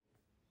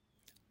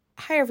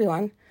Hi,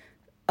 everyone.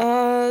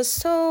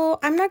 So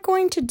I'm not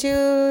going to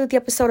do the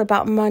episode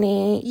about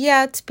money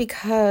yet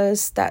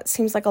because that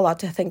seems like a lot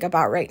to think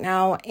about right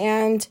now,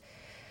 and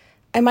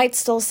I might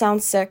still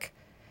sound sick.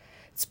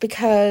 It's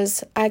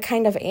because I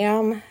kind of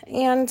am,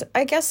 and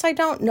I guess I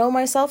don't know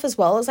myself as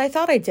well as I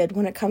thought I did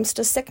when it comes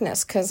to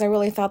sickness, because I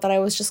really thought that I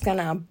was just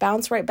gonna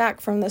bounce right back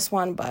from this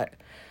one, but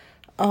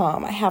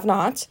I have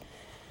not.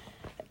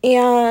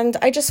 And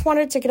I just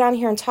wanted to get on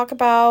here and talk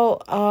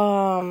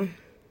about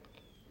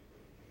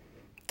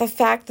the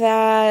fact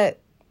that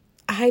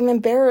I'm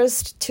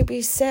embarrassed to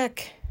be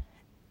sick.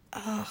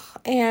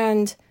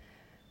 And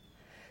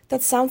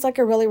that sounds like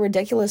a really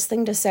ridiculous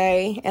thing to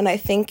say. And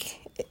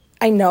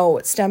I know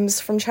it stems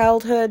from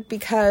childhood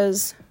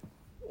because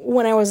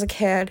when I was a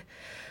kid,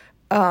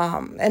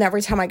 and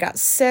every time I got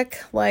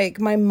sick, like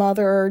my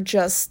mother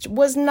just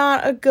was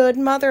not a good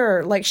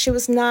mother. Like she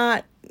was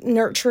not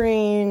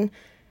nurturing.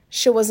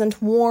 She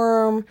wasn't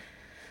warm.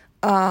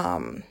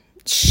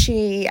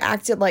 She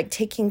acted like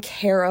taking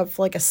care of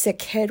like a sick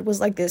kid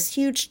was like this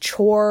huge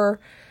chore.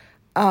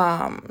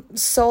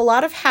 So a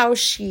lot of how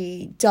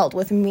she dealt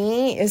with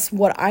me is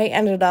what I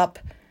ended up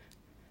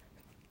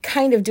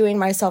kind of doing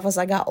myself as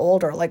I got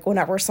older. Like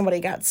whenever somebody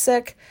got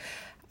sick,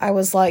 I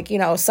was like,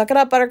 suck it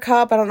up,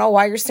 buttercup. I don't know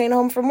why you're staying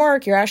home from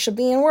work. Your ass should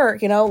be in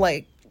work,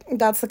 like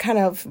that's the kind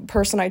of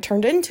person I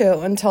turned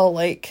into until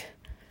like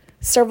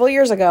several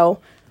years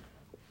ago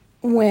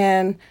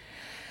when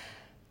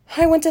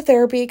I went to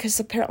therapy,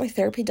 because apparently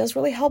therapy does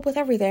really help with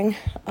everything.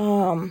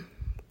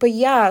 But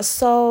yeah,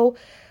 so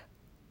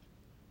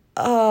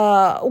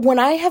when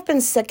I have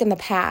been sick in the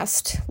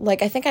past,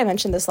 like I think I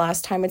mentioned this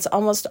last time, it's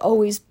almost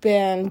always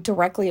been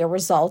directly a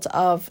result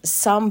of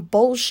some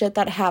bullshit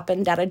that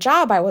happened at a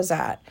job I was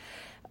at.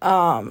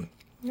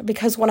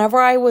 Because whenever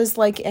I was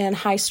like in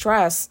high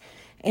stress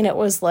and it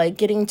was like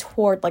getting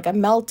toward like a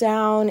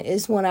meltdown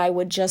is when I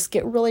would just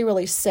get really,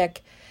 really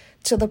sick,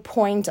 to the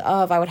point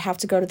of I would have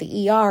to go to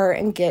the ER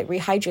and get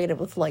rehydrated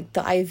with like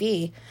the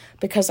IV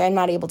because I'm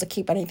not able to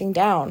keep anything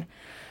down.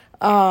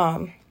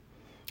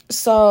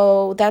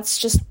 So that's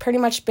just pretty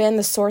much been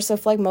the source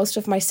of like most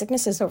of my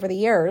sicknesses over the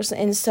years.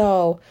 And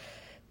so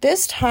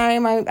this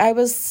time I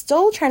was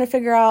still trying to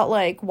figure out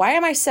like, why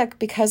am I sick?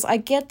 Because I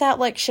get that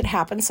like shit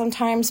happens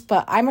sometimes,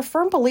 but I'm a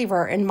firm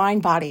believer in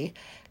mind-body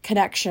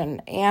connection.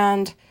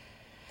 And,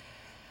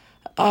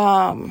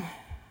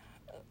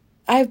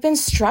 I've been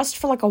stressed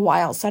for like a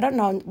while, so I don't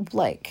know,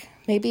 like,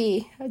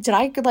 maybe, did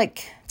I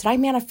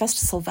manifest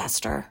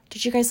Sylvester?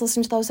 Did you guys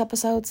listen to those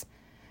episodes?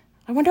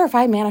 I wonder if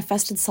I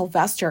manifested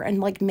Sylvester and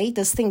like made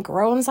this thing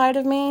grow inside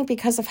of me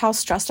because of how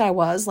stressed I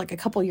was like a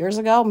couple years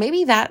ago.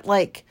 Maybe that's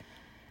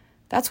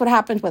what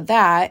happened with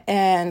that.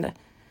 And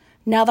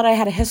now that I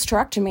had a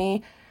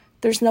hysterectomy,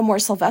 there's no more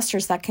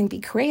Sylvesters that can be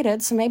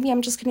created. So maybe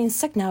I'm just getting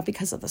sick now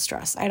because of the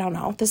stress. I don't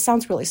know. This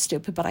sounds really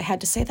stupid, but I had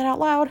to say that out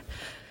loud.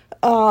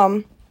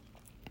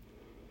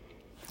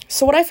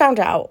 So what I found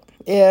out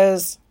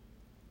is,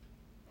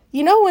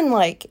 when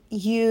like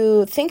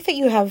you think that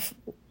you have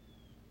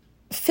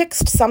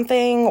fixed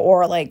something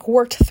or like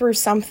worked through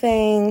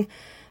something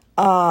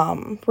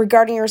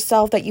regarding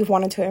yourself that you've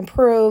wanted to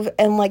improve,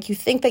 and like you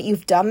think that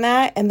you've done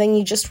that, and then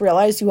you just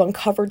realize you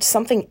uncovered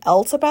something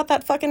else about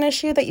that fucking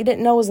issue that you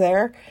didn't know was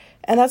there.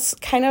 And that's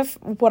kind of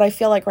what I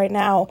feel like right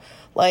now.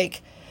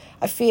 Like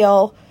I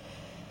feel,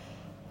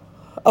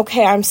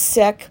 okay, I'm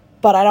sick,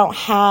 but I don't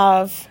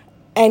have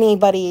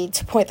anybody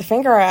to point the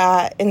finger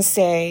at and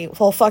say,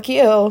 well, fuck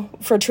you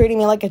for treating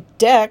me like a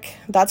dick.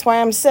 That's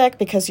why I'm sick,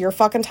 because you're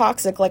fucking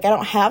toxic. Like, I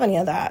don't have any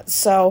of that.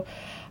 So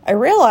I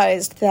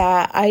realized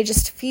that I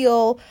just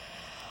feel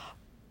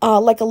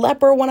like a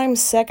leper when I'm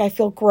sick. I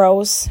feel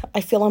gross.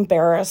 I feel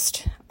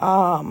embarrassed.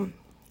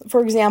 For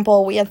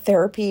example, we had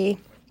therapy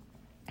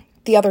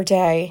the other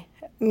day,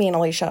 me and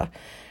Alicia,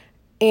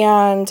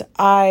 and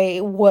I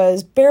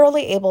was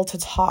barely able to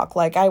talk.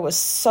 Like, I was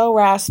so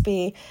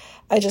raspy.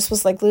 I just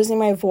was like losing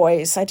my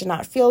voice. I did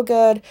not feel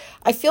good.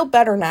 I feel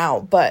better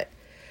now, but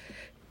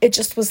it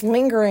just was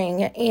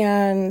lingering.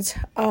 And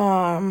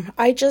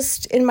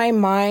in my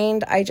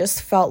mind, I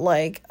just felt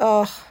like,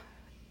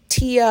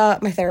 Tia,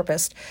 my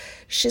therapist,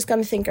 she's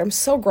going to think I'm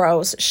so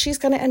gross. She's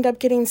going to end up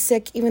getting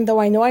sick, even though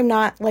I know I'm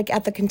not like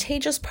at the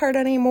contagious part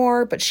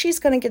anymore, but she's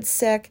going to get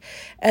sick.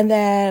 And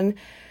then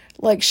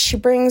like she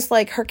brings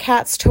like her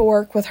cats to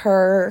work with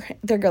her.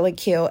 They're really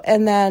cute.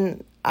 And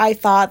then I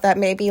thought that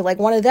maybe like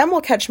one of them will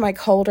catch my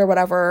cold or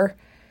whatever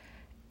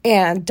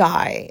and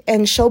die,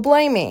 and she'll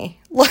blame me.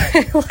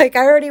 Like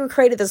I already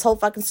created this whole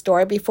fucking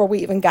story before we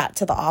even got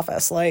to the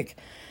office. Like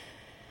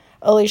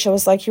Alicia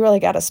was like, you really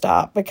got to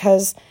stop,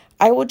 because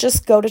I would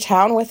just go to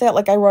town with it.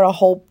 Like I wrote a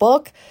whole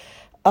book.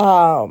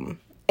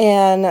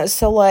 And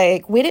so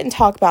like we didn't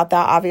talk about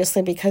that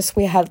obviously because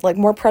we had like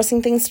more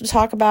pressing things to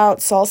talk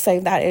about. So I'll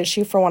save that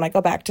issue for when I go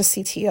back to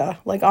see Tia,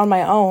 like on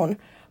my own.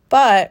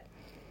 But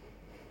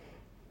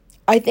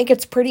I think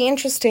it's pretty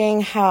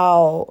interesting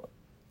how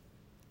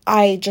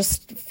I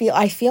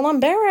feel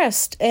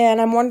embarrassed,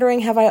 and I'm wondering,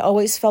 have I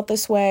always felt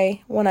this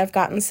way when I've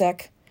gotten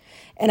sick?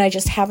 and I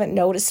just haven't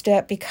noticed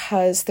it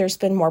because there's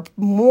been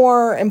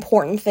more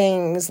important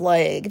things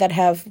like that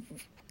have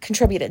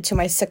contributed to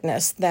my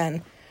sickness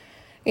than,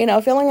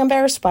 feeling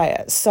embarrassed by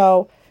it.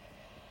 So,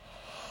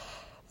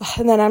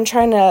 and then I'm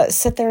trying to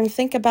sit there and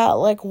think about,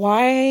 like,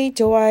 why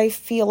do I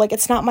feel like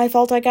it's not my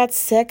fault I got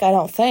sick? I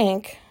don't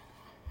think.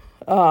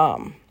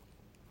 I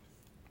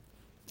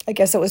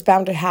guess it was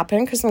bound to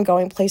happen because I'm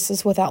going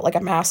places without, like,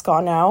 a mask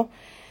on now.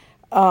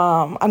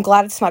 I'm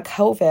glad it's not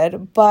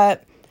COVID,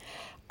 but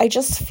I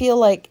just feel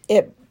like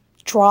it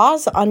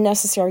draws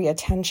unnecessary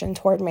attention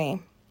toward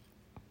me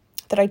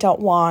that I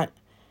don't want.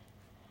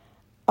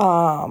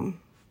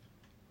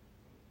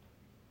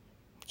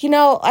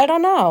 I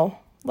don't know.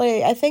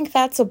 Like, I think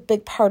that's a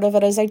big part of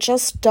it is I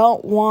just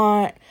don't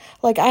want,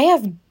 like, I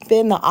have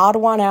been the odd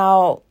one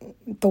out,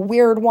 the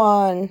weird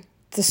one,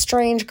 the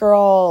strange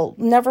girl,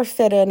 never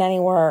fit in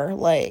anywhere,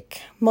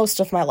 like, most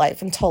of my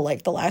life until,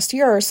 like, the last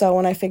year or so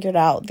when I figured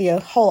out the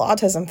whole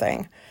autism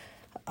thing.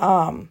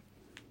 I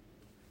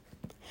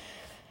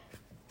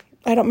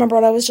don't remember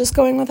what I was just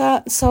going with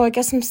that, so I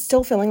guess I'm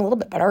still feeling a little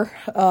bit better.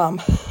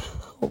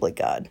 Holy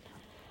God.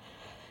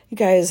 You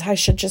guys, I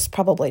should just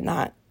probably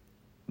not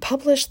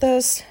publish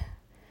this.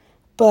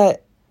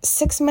 But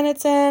 6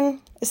 minutes in,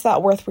 is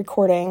that worth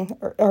recording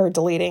or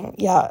deleting?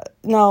 Yeah,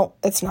 no,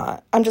 it's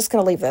not. I'm just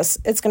going to leave this.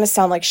 It's going to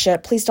sound like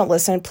shit. Please don't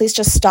listen. Please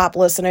just stop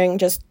listening.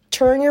 Just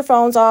turn your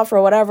phones off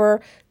or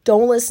whatever.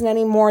 Don't listen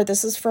anymore.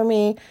 This is for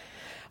me.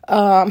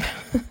 Oh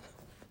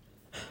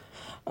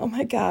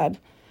my God.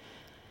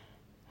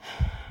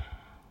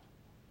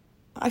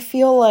 I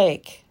feel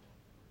like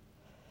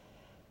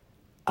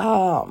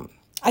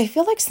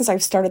since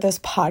I've started this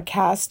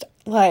podcast,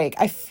 like,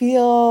 I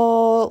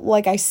feel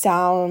like I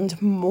sound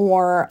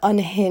more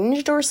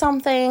unhinged or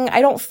something.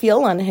 I don't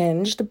feel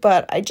unhinged,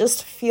 but I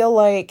just feel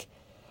like,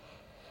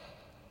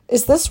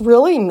 is this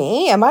really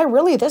me? Am I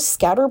really this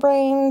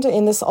scatterbrained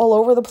in this all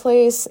over the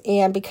place?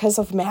 And because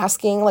of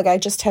masking, like, I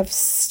just have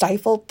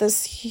stifled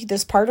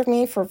this part of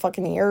me for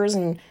fucking years,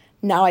 and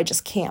now I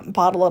just can't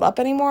bottle it up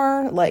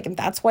anymore. Like, and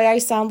that's why I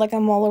sound like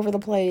I'm all over the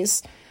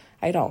place.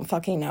 I don't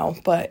fucking know.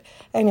 But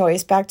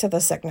anyways, back to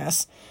the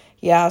sickness.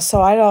 Yeah,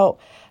 so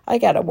I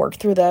gotta work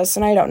through this,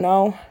 and I don't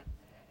know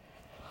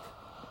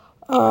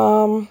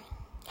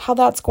how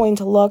that's going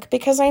to look,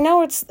 because I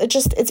know it's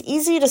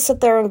easy to sit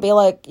there and be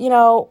like,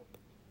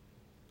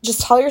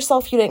 just tell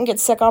yourself you didn't get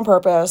sick on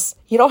purpose.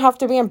 You don't have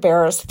to be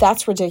embarrassed.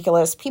 That's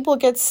ridiculous. People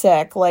get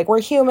sick. Like, we're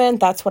human.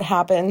 That's what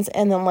happens.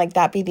 And then, like,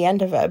 that be the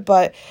end of it.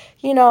 But,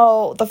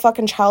 the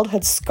fucking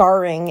childhood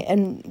scarring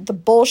and the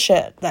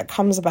bullshit that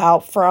comes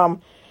about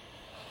from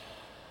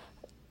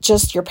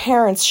just your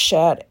parents'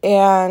 shit.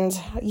 And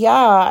yeah,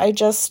 I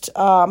just,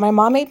 my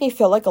mom made me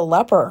feel like a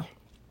leper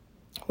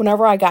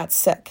whenever I got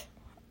sick.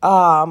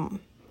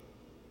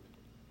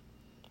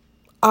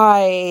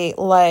 I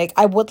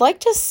would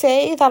like to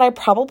say that I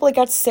probably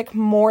got sick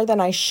more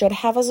than I should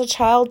have as a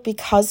child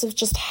because of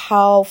just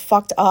how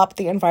fucked up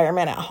the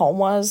environment at home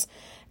was.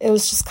 It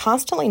was just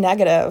constantly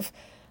negative,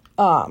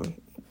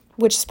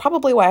 which is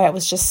probably why I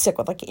was just sick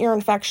with, like, ear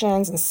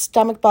infections and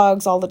stomach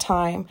bugs all the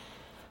time.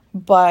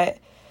 But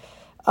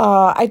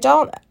I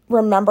don't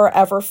remember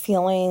ever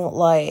feeling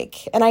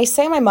like, and I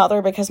say my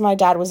mother because my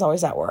dad was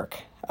always at work,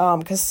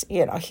 because,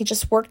 he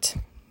just worked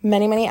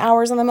many, many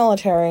hours in the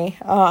military,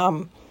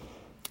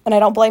 and I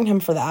don't blame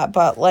him for that,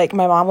 but, like,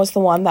 my mom was the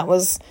one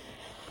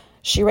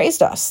she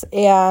raised us,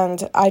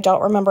 and I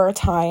don't remember a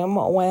time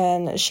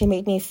when she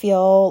made me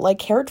feel, like,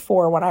 cared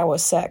for when I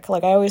was sick.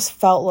 Like, I always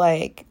felt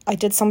like I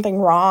did something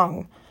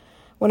wrong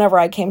whenever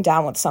I came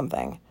down with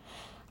something.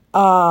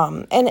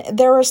 And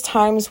there was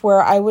times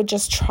where I would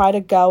just try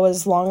to go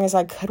as long as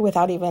I could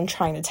without even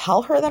trying to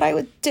tell her that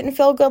I didn't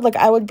feel good. Like,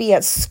 I would be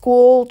at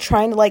school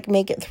trying to, like,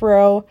 make it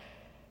through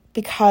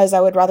because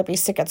I would rather be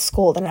sick at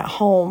school than at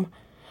home,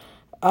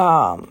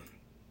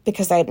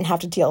 because I didn't have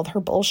to deal with her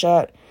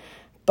bullshit.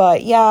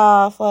 But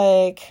yeah,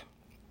 like,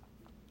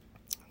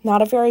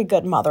 not a very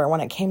good mother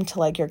when it came to,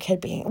 like, your kid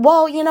being,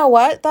 well, you know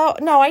what, though?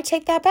 No, I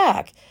take that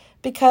back,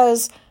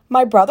 because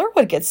my brother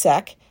would get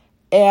sick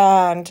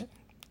and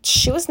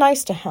she was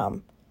nice to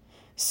him.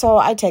 So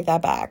I take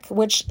that back,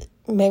 which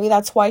maybe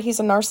that's why he's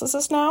a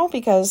narcissist now,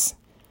 because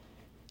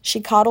she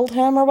coddled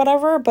him or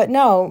whatever. But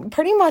no,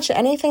 pretty much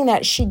anything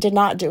that she did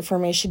not do for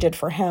me, she did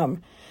for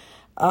him.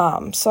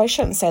 So I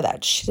shouldn't say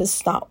that she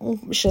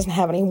doesn't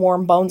have any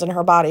warm bones in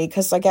her body,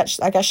 because I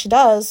guess she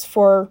does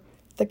for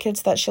the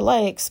kids that she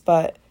likes.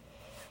 But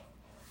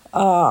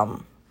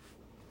don't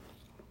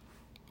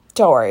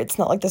worry, it's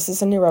not like this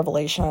is a new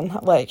revelation.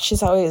 Like,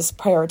 she's always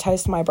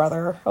prioritized my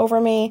brother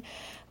over me.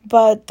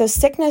 But the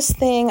sickness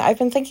thing, I've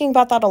been thinking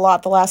about that a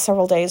lot the last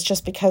several days,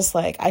 just because,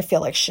 like, I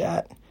feel like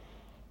shit.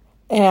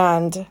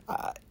 And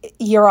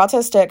you're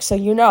autistic, so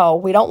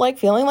we don't like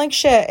feeling like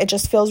shit. It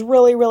just feels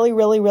really, really,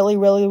 really, really,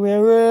 really,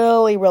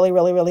 really, really,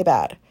 really, really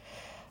bad.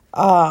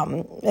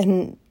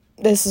 And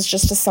this is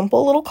just a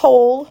simple little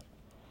cold,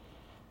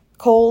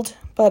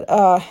 but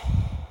I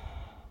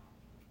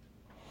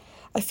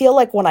feel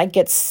like when I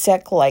get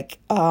sick, like,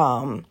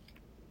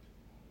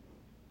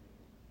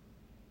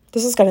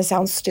 This is going to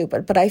sound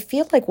stupid, but I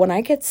feel like when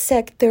I get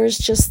sick, there's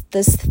just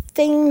this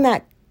thing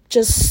that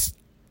just,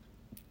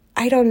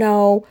 I don't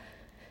know,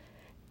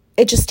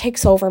 it just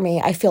takes over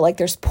me. I feel like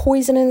there's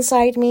poison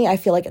inside me. I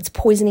feel like it's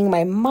poisoning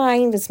my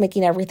mind. It's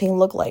making everything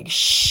look like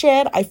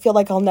shit. I feel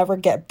like I'll never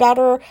get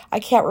better. I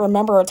can't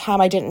remember a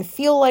time I didn't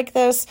feel like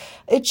this.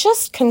 It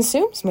just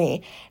consumes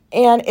me.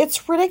 And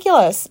it's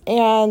ridiculous.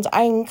 And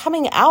I'm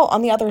coming out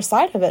on the other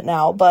side of it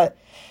now. But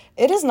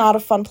it is not a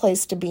fun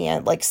place to be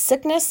in. Like,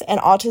 sickness and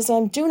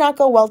autism do not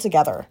go well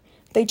together.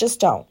 They just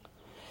don't.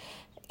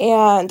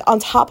 And on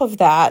top of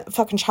that,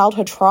 fucking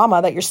childhood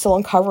trauma that you're still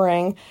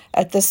uncovering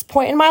at this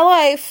point in my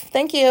life.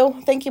 Thank you.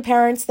 Thank you,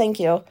 parents. Thank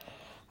you.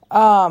 So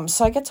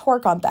I get to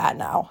work on that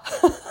now.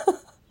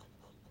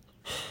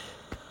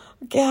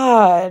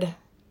 God.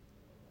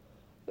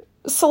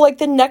 So, like,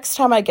 the next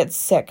time I get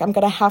sick, I'm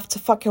going to have to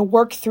fucking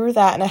work through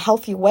that in a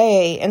healthy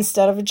way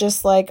instead of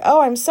just like,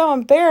 oh, I'm so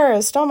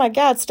embarrassed. Oh, my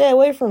God, stay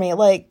away from me.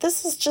 Like,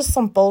 this is just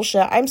some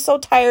bullshit. I'm so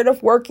tired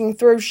of working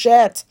through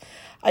shit.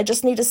 I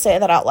just need to say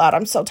that out loud.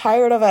 I'm so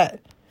tired of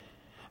it.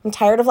 I'm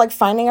tired of, like,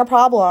 finding a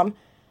problem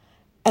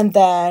and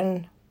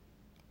then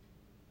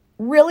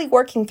really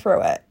working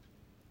through it.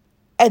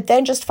 And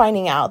then just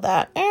finding out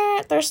that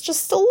there's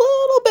just a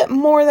little bit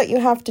more that you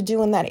have to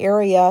do in that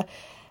area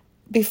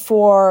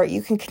before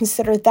you can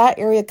consider that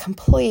area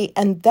complete.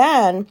 And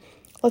then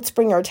let's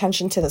bring your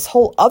attention to this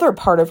whole other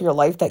part of your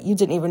life that you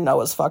didn't even know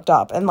was fucked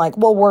up. And, like,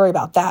 we'll worry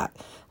about that.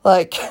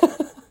 Like,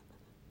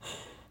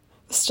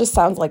 this just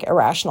sounds like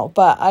irrational,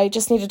 but I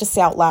just needed to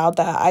say out loud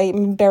that I'm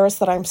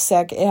embarrassed that I'm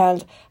sick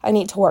and I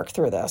need to work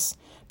through this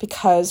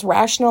because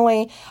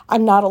rationally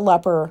I'm not a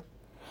leper,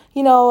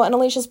 and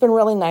Alicia's been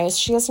really nice.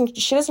 She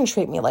doesn't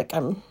treat me like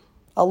I'm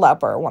a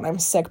leper when I'm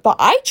sick, but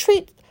I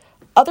treat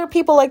other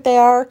people like they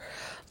are.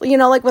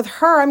 Like with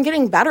her, I'm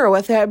getting better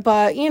with it.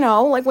 But,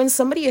 like when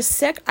somebody is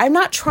sick, I'm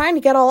not trying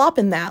to get all up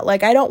in that.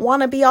 Like, I don't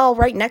want to be all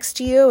right next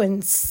to you.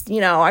 And,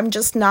 I'm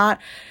just not.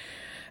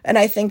 And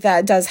I think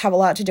that does have a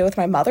lot to do with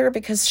my mother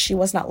because she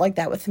was not like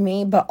that with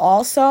me. But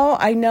also,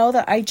 I know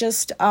that I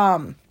just,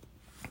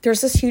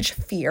 there's this huge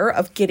fear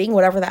of getting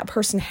whatever that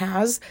person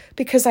has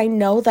because I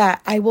know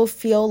that I will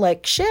feel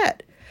like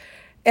shit.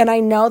 And I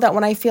know that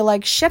when I feel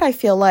like shit, I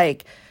feel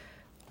like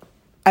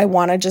I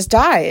want to just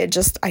die.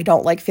 I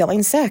don't like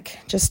feeling sick.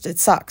 It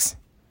sucks.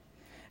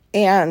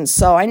 And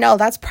so I know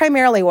that's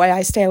primarily why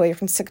I stay away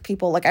from sick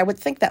people. Like, I would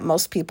think that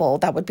most people,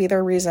 that would be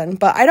their reason.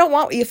 But I don't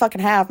want what you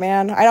fucking have,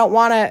 man. I don't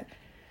want it.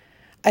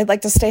 I'd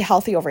like to stay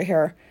healthy over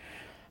here.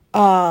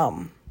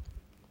 But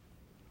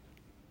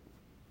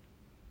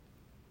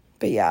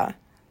yeah,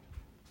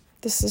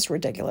 this is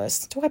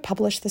ridiculous. Do I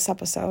publish this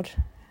episode?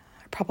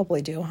 I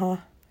probably do, huh?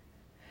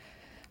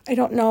 I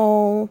don't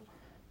know.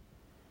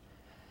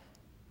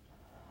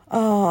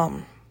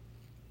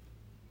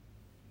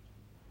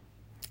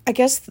 I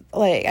guess,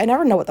 like, I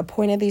never know what the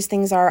point of these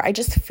things are. I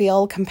just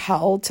feel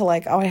compelled to,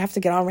 like, I have to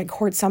get on and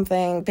record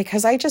something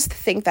because I just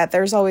think that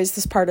there's always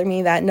this part of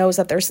me that knows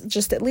that there's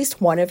just at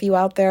least one of you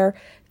out there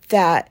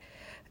that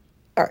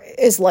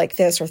is like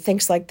this or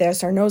thinks like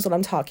this or knows what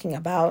I'm talking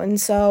about.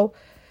 And so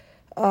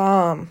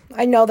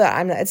I know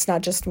that it's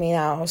not just me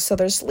now. So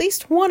there's at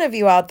least one of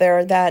you out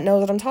there that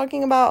knows what I'm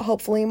talking about,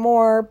 hopefully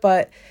more,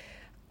 but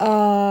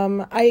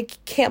I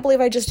can't believe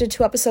I just did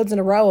 2 episodes in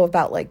a row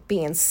about, like,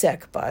 being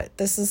sick, but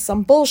this is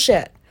some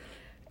bullshit.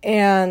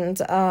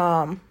 And,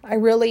 I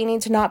really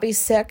need to not be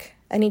sick.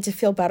 I need to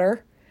feel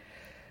better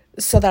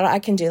so that I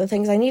can do the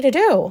things I need to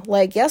do.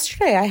 Like,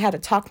 yesterday I had to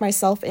talk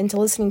myself into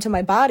listening to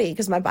my body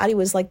because my body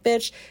was like,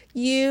 bitch,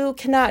 you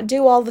cannot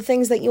do all the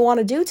things that you want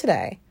to do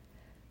today.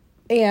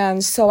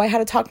 And so I had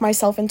to talk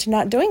myself into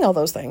not doing all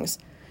those things.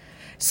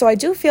 So I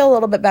do feel a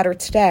little bit better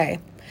today.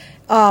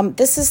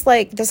 This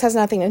has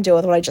nothing to do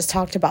with what I just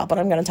talked about, but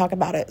I'm going to talk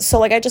about it. So,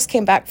 like, I just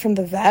came back from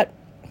the vet,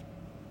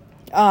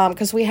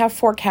 because we have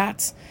 4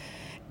 cats,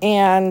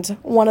 and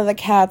one of the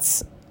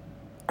cats,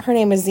 her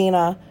name is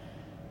Xena,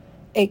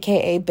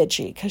 aka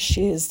Bitchy, because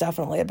she is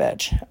definitely a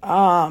bitch.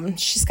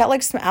 She's got,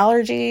 like, some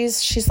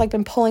allergies. She's, like,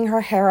 been pulling her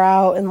hair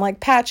out in,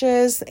 like,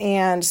 patches,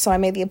 and so I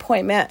made the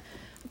appointment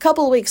a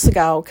couple of weeks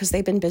ago because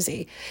they've been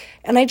busy,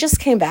 and I just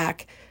came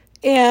back.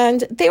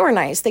 And they were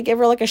nice. They gave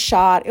her, like, a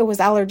shot. It was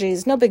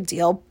allergies. No big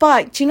deal.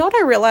 But do you know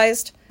what I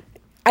realized?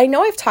 I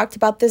know I've talked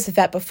about this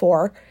vet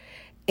before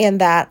and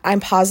that I'm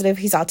positive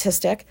he's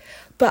autistic.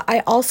 But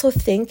I also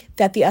think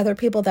that the other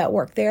people that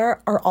work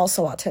there are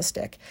also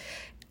autistic.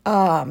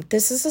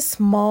 This is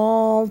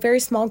a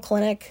very small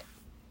clinic.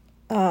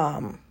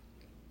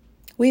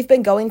 We've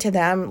been going to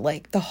them,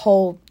 like, the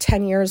whole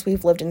 10 years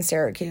we've lived in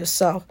Syracuse.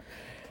 So,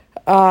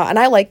 and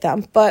I like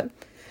them. But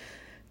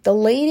the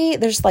lady,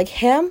 there's, like,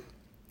 him,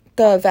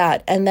 the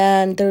vet, and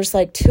then there's,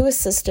 like, 2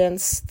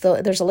 assistants.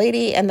 There's a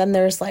lady, and then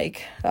there's,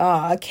 like,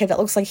 a kid that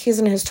looks like he's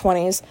in his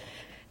 20s,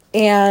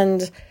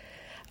 and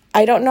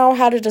I don't know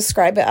how to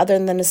describe it other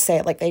than to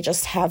say, like, they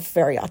just have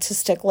very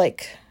autistic,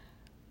 like,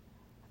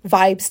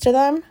 vibes to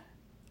them,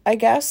 I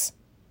guess.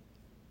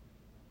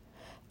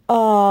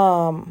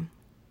 And,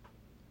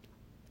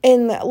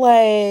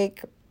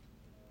 like,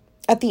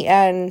 at the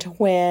end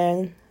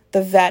when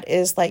the vet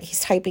is like, he's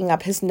typing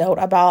up his note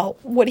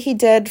about what he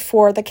did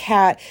for the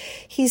cat.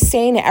 He's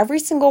saying every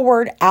single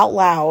word out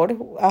loud.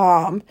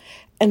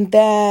 And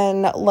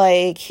then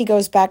like he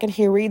goes back and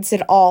he reads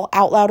it all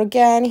out loud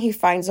again. He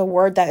finds a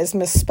word that is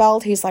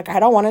misspelled. He's like, I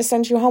don't want to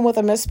send you home with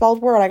a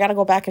misspelled word. I got to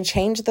go back and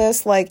change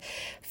this. Like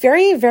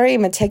very, very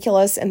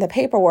meticulous in the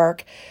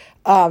paperwork.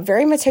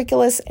 Very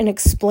meticulous in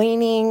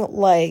explaining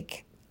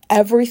like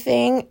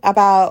everything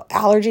about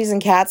allergies in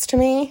cats to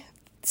me.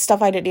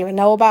 Stuff I didn't even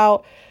know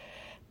about.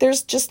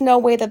 There's just no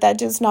way that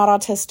dude's not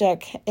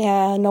autistic,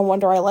 and no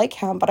wonder I like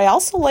him. But I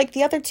also like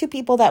the other two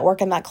people that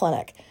work in that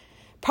clinic,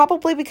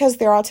 probably because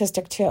they're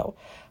autistic too.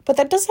 But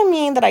that doesn't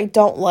mean that I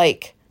don't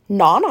like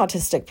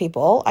non-autistic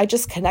people. I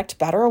just connect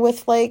better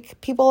with like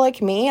people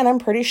like me, and I'm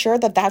pretty sure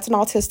that that's an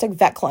autistic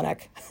vet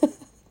clinic.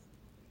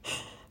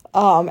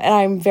 And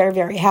I'm very,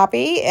 very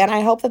happy, and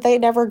I hope that they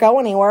never go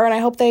anywhere, and I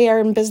hope they are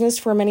in business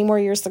for many more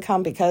years to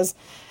come, because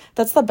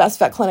that's the best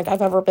vet clinic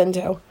I've ever been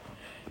to.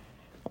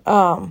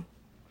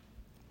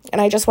 And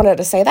I just wanted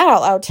to say that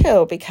out loud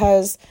too,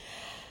 because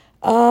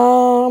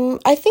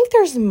I think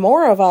there's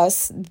more of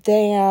us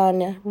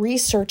than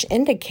research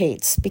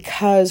indicates,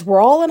 because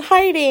we're all in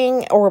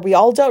hiding, or we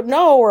all don't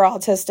know we're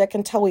autistic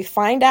until we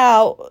find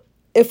out,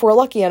 if we're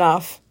lucky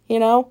enough, you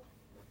know?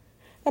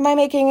 Am I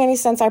making any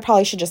sense? I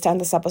probably should just end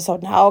this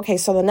episode now. Okay,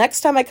 so the next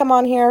time I come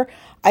on here,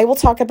 I will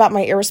talk about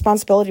my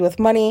irresponsibility with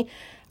money.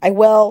 I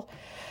will.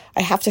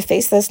 I have to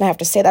face this, and I have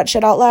to say that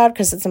shit out loud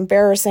because it's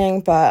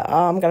embarrassing, but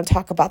I'm going to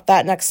talk about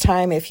that next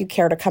time if you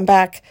care to come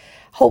back.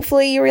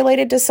 Hopefully you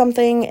related to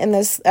something in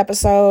this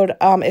episode.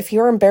 If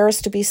you're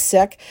embarrassed to be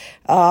sick,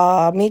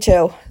 me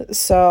too.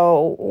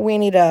 So we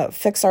need to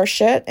fix our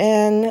shit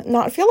and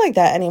not feel like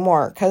that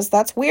anymore, because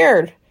that's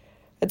weird.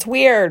 It's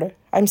weird.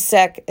 I'm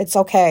sick. It's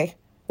okay.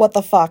 What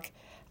the fuck?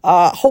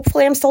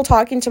 Hopefully I'm still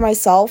talking to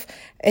myself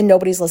and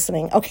nobody's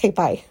listening. Okay,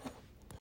 bye.